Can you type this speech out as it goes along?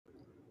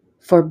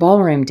For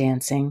ballroom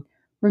dancing,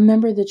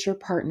 remember that your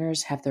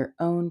partners have their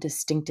own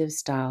distinctive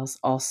styles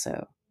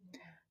also.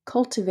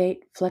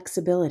 Cultivate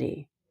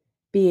flexibility.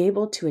 Be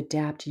able to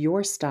adapt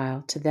your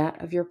style to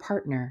that of your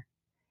partner.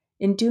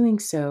 In doing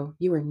so,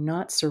 you are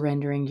not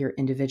surrendering your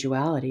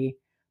individuality,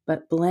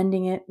 but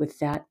blending it with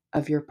that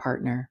of your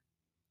partner.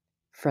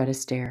 Fred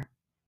Astaire.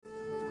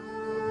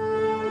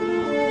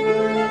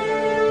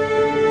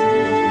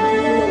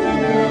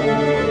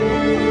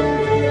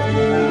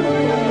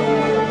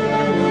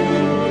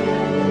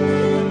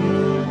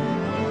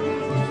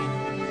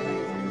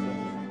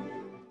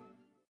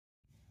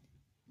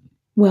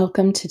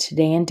 Welcome to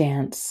Today in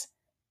Dance,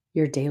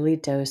 your daily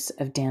dose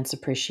of dance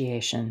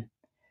appreciation.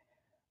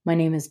 My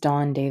name is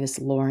Dawn Davis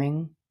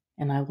Loring,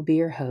 and I will be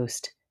your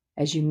host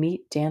as you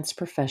meet dance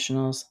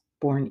professionals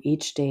born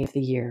each day of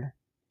the year.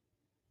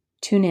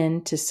 Tune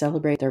in to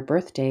celebrate their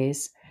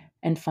birthdays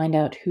and find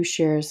out who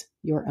shares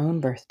your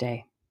own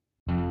birthday.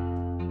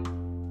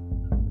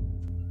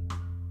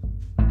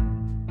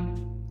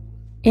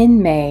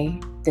 In May,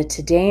 the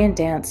Today in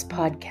Dance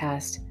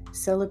podcast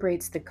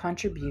celebrates the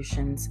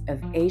contributions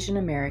of Asian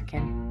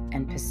American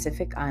and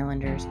Pacific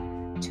Islanders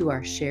to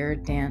our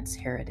shared dance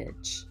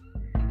heritage.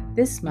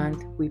 This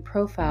month, we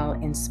profile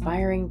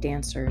inspiring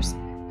dancers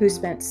who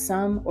spent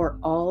some or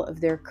all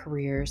of their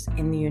careers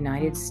in the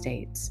United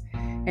States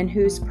and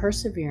whose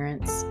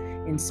perseverance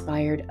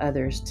inspired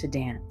others to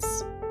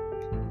dance.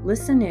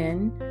 Listen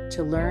in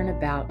to learn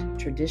about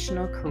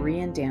traditional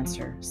Korean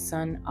dancer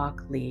Sun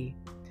Ok Lee,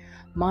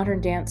 modern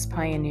dance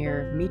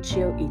pioneer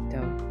Michio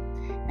Ito,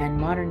 and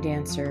modern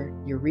dancer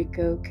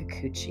Yuriko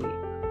Kikuchi.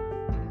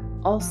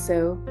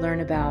 Also, learn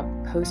about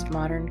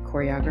postmodern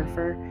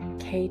choreographer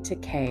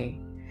K2K,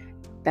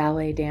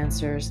 ballet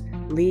dancers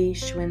Lee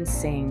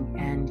Shun-sing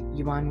and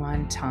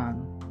Yuan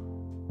Tang,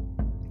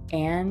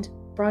 and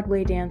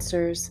Broadway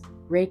dancers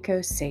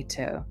Reiko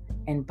Sato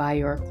and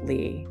Byork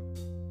Lee,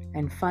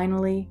 and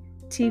finally,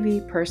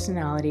 TV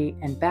personality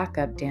and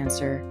backup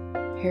dancer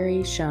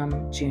Harry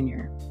Shum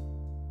Jr.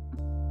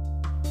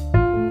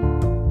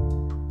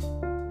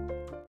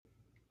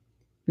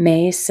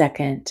 May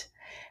 2nd.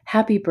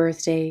 Happy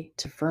birthday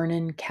to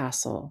Vernon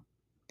Castle.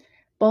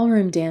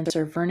 Ballroom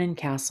dancer Vernon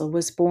Castle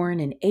was born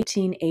in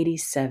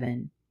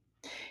 1887.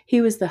 He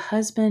was the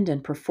husband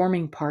and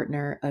performing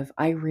partner of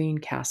Irene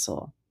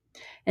Castle,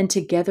 and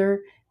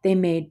together they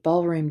made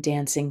ballroom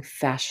dancing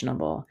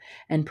fashionable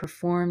and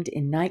performed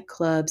in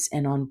nightclubs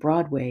and on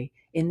Broadway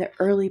in the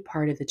early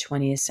part of the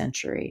 20th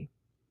century.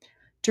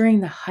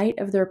 During the height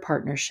of their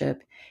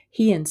partnership,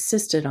 he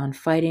insisted on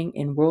fighting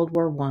in World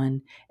War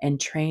I and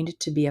trained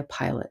to be a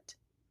pilot.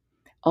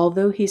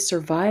 Although he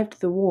survived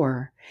the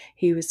war,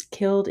 he was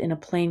killed in a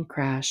plane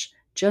crash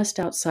just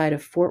outside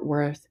of Fort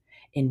Worth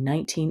in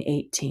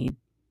 1918,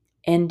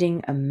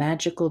 ending a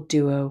magical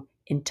duo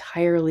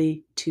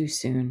entirely too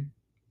soon.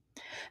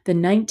 The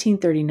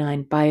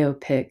 1939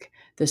 biopic,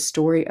 The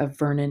Story of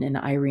Vernon and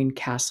Irene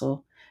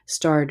Castle,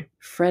 starred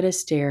Fred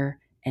Astaire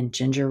and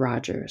Ginger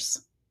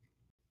Rogers.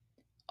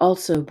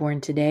 Also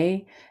born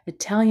today,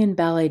 Italian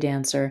ballet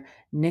dancer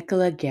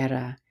Nicola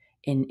Guerra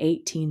in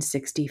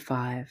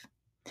 1865.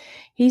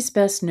 He's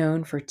best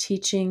known for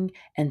teaching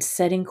and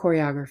setting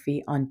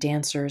choreography on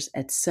dancers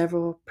at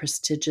several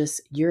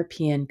prestigious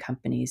European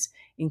companies,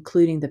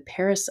 including the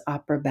Paris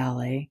Opera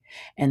Ballet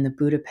and the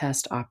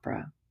Budapest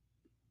Opera.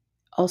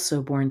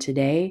 Also born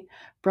today,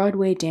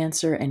 Broadway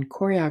dancer and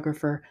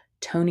choreographer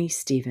Tony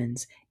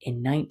Stevens in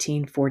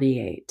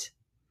 1948.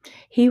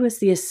 He was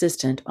the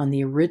assistant on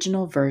the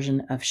original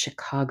version of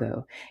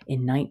Chicago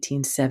in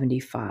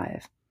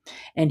 1975,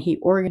 and he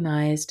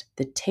organized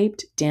the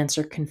taped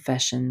dancer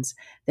confessions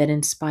that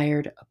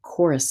inspired a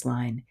chorus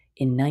line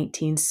in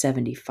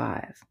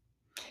 1975.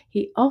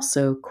 He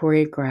also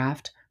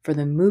choreographed for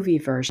the movie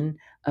version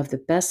of The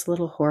Best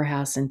Little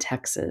Whorehouse in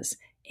Texas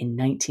in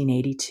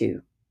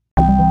 1982.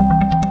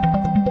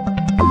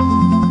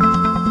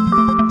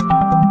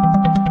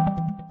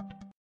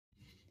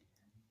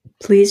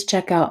 Please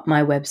check out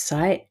my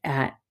website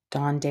at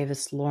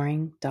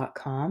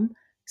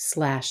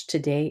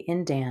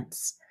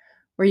dawndavisloring.com/todayindance,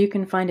 where you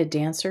can find a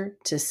dancer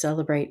to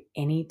celebrate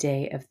any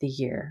day of the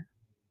year.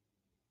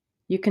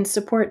 You can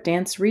support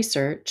dance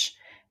research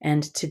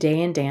and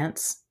Today in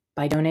Dance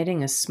by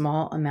donating a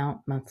small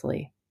amount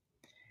monthly.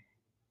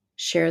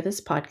 Share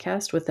this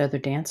podcast with other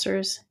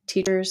dancers,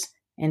 teachers,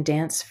 and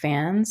dance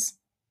fans,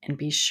 and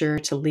be sure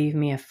to leave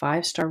me a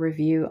 5-star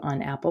review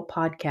on Apple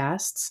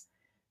Podcasts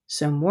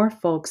so more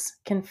folks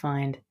can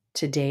find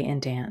Today in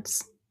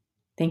Dance.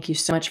 Thank you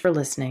so much for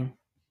listening.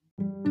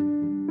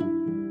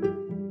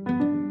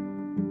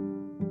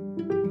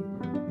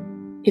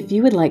 If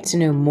you would like to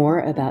know more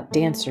about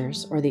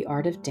dancers or the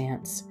art of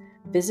dance,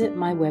 visit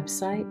my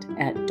website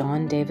at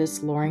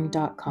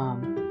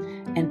dawndavisloring.com,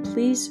 and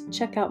please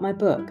check out my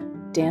book,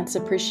 Dance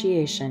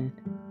Appreciation,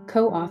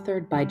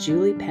 co-authored by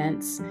Julie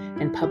Pence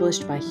and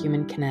published by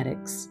Human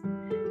Kinetics.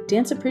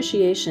 Dance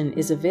Appreciation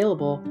is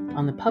available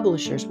on the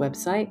publisher's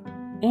website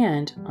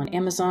and on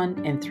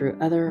Amazon and through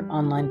other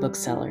online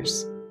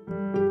booksellers.